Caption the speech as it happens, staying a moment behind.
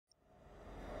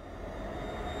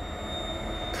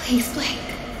Please, Blake.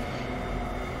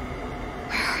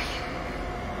 Where are you?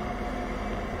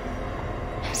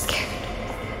 I'm scared.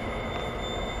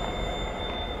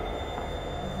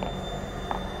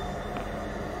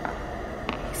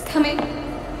 He's coming. He's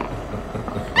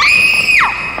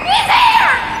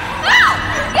here! No!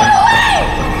 Get away!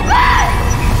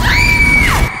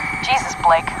 Jesus,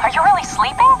 Blake, are you really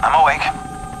sleeping? I'm awake.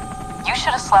 You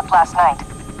should have slept last night.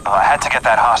 Well, I had to get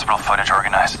that hospital footage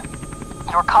organized.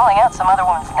 You were calling out some other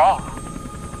woman's name.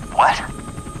 What?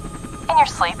 In your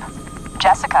sleep.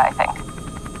 Jessica, I think.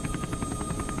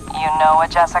 You know a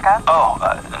Jessica? Oh,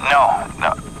 no.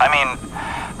 I mean,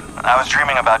 I was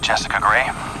dreaming about Jessica Gray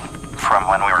from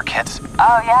when we were kids.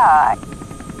 Oh, yeah.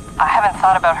 I haven't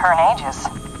thought about her in ages.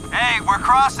 Hey, we're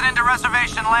crossing into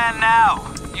reservation land now.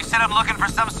 You said I'm looking for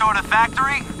some sort of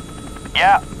factory?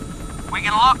 Yeah, We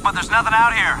can look, but there's nothing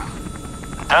out here.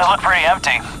 it does look pretty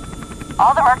empty.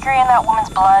 All the mercury in that woman's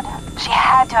blood, she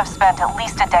had to have spent at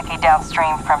least a decade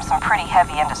downstream from some pretty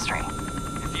heavy industry.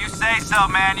 If you say so,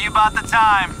 man, you bought the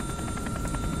time.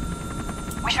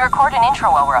 We should record an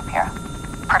intro while we're up here.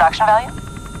 Production value?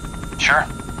 Sure.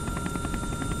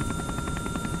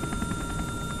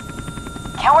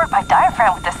 Can't work my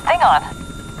diaphragm with this thing on.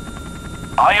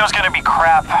 Audio's gonna be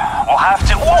crap. We'll have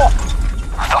to... Whoa!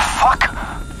 The fuck?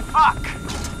 Fuck!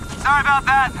 Sorry about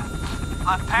that.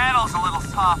 Left panel's a little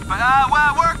soft, but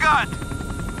well, we're good.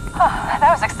 That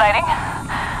was exciting.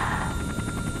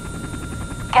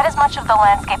 Get as much of the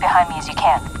landscape behind me as you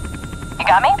can. You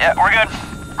got me? Yeah, we're good.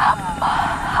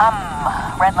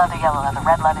 Red leather, yellow leather,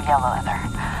 red leather, yellow leather.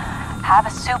 Have a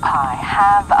soup pie,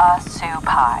 have a soup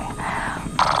pie.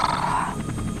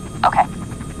 Okay.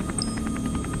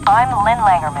 I'm Lynn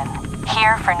Langerman,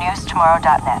 here for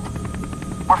newstomorrow.net.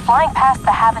 We're flying past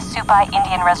the Havasupai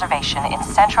Indian Reservation in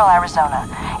central Arizona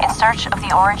in search of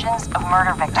the origins of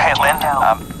murder victim Hey, Lynn, Jane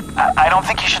Doe. I don't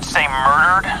think you should say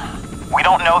murdered. We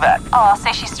don't know that. Oh, I'll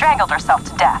say she strangled herself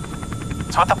to death.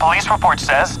 It's what the police report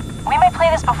says. We may play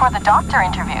this before the doctor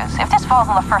interviews. If this falls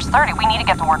in the first 30, we need to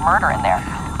get the word murder in there.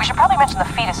 We should probably mention the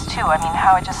fetus, too. I mean,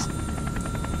 how it just...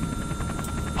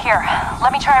 Here,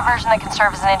 let me try a version that can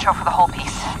serve as an intro for the whole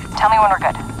piece. Tell me when we're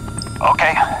good.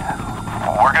 Okay,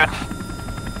 we're good.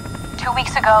 2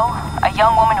 weeks ago, a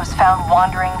young woman was found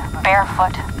wandering,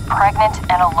 barefoot, pregnant,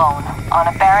 and alone on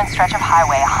a barren stretch of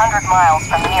highway 100 miles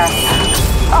from the nearest...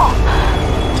 Oh!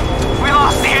 We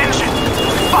lost the engine.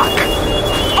 Fuck!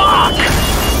 Fuck!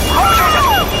 Oh, Jesus!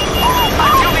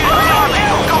 I feel the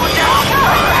engine going down.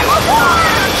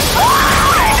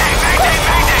 Mayday, mayday,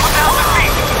 mayday! 1,000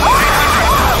 feet.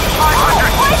 800,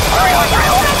 500, 300,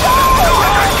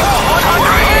 200,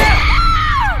 100.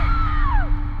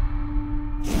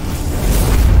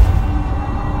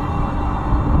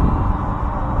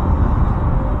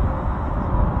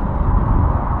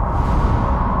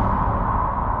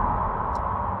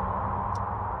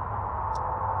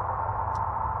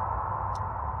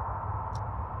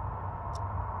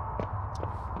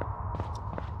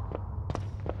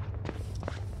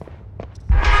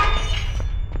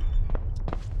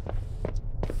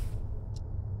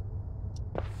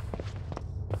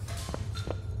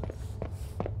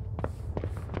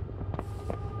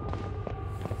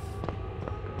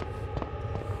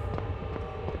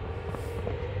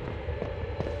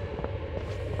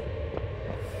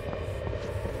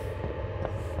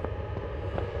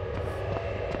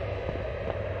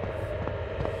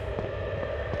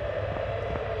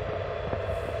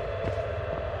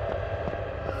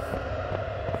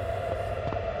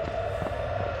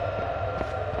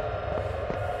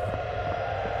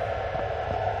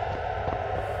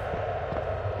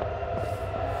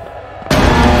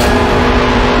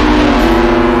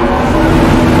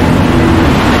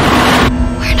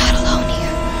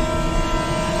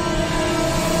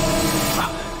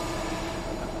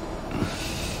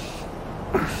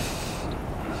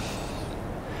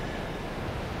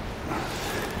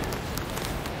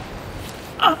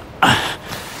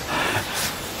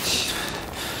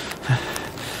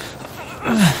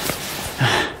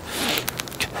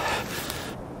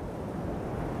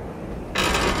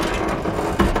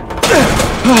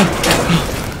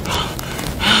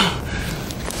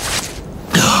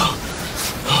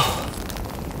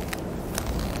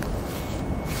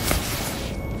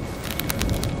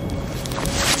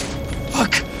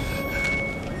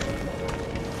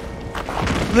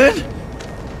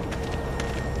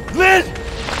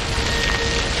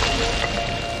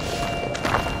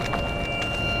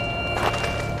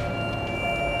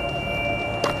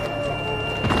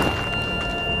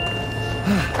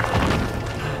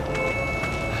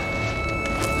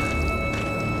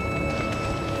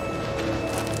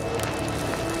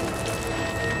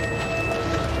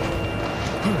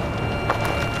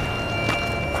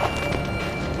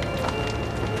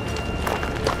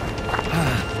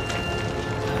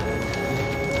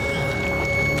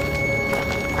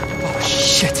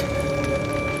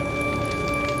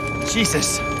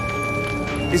 Jesus. No,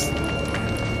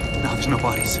 there's no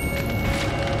bodies.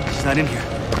 She's not in here.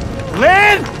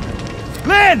 Lynn!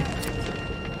 Lynn!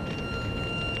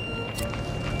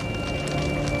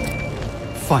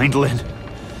 Find Lynn.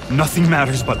 Nothing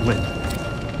matters but Lynn.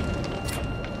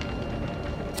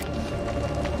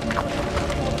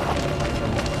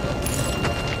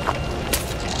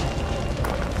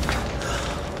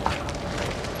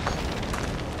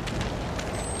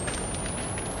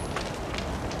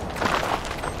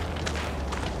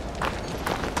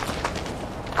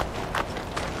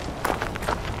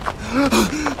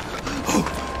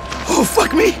 Oh,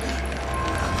 fuck me!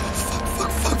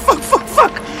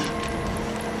 Fuck!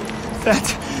 That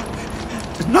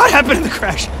did not happen in the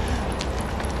crash.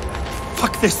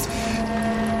 Fuck this.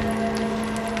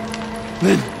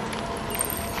 Lynn.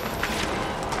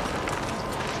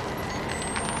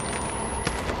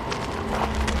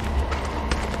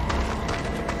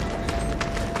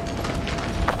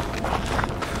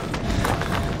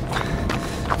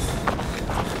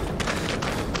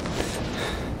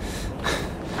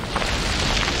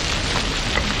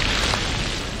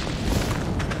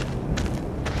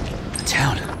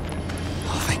 Town.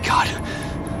 Oh, thank God.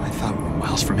 I thought we were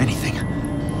miles from anything.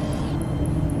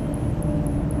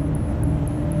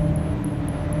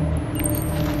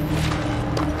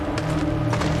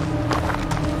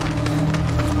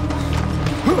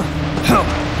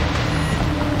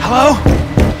 Hello?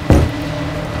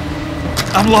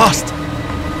 I'm lost.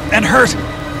 And hurt.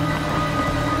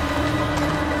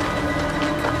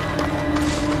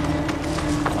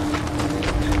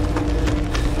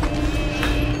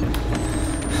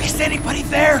 Is anybody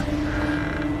there?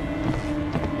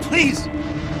 Please.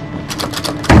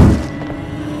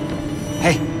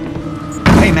 Hey.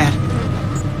 Hey, man.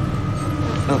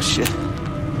 Oh, shit.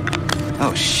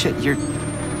 Oh, shit, you're...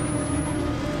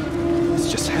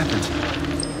 This just happened.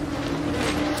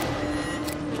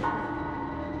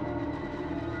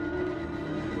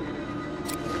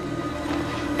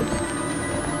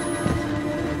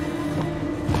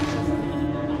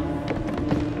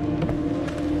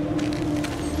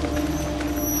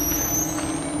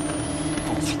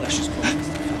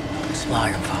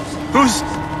 Who's...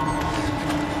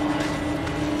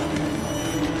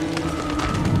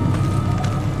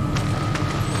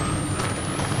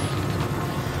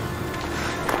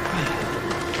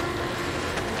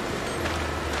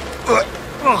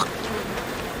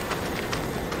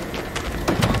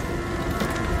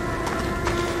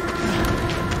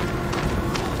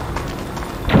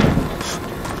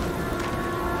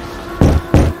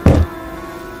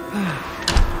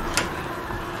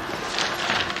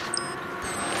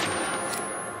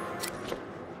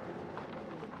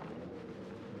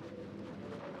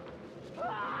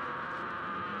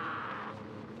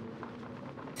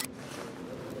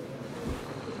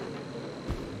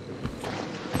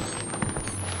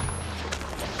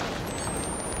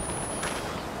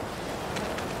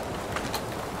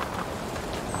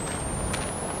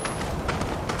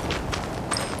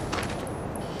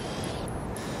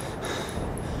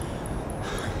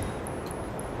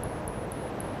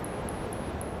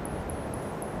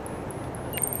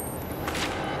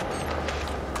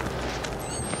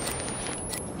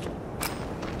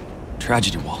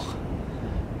 Tragedy wall,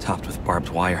 topped with barbed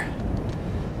wire.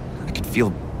 I could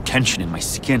feel tension in my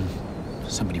skin.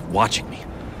 Somebody watching me.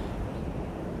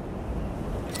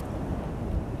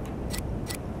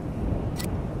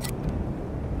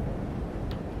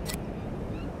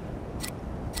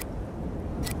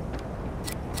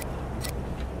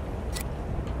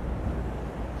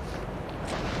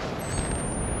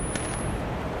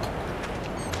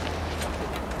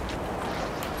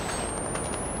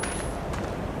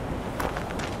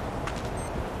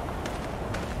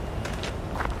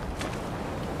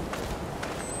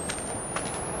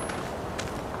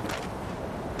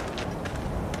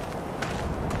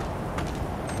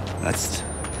 That's